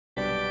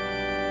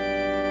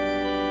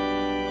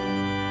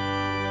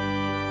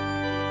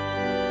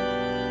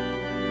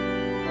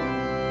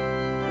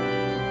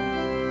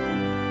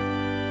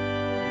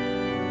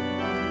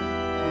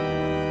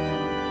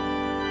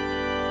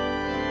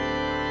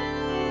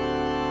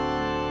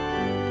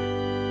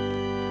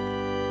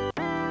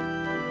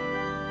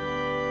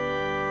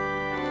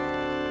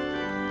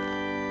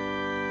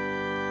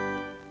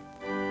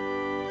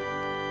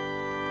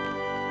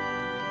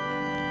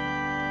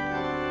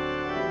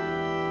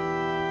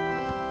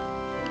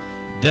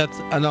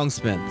Death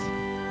announcement.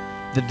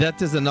 The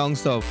death is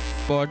announced of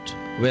Port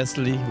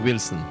Wesley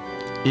Wilson,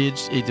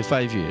 aged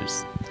 85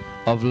 years,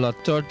 of Lot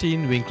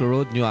 13 Winkler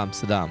Road, New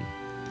Amsterdam,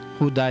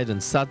 who died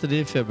on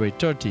Saturday, February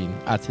 13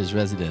 at his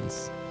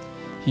residence.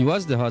 He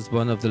was the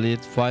husband of the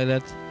late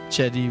Violet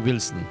Cheddy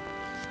Wilson,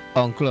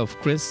 uncle of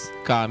Chris,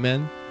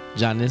 Carmen,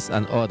 Janice,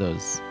 and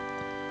others,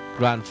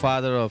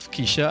 grandfather of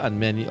Keisha and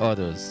many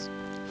others,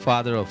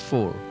 father of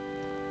 4,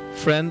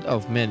 friend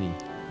of many.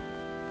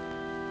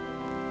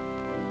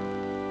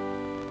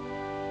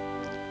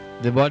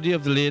 The body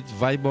of the late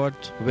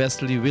Vibert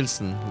Wesley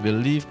Wilson will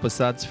leave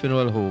Possad's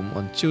funeral home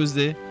on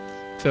Tuesday,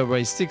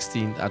 February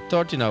 16th at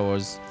 13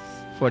 hours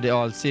for the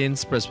All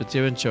Saints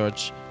Presbyterian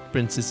Church,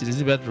 Princess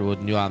Elizabeth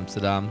Road, New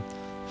Amsterdam,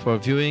 for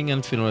viewing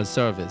and funeral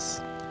service.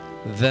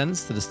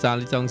 Thence to the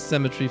Stanleytown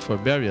Cemetery for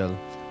burial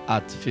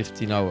at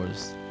 15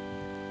 hours.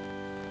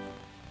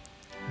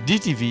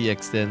 DTV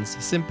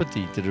extends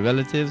sympathy to the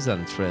relatives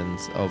and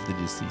friends of the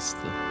deceased.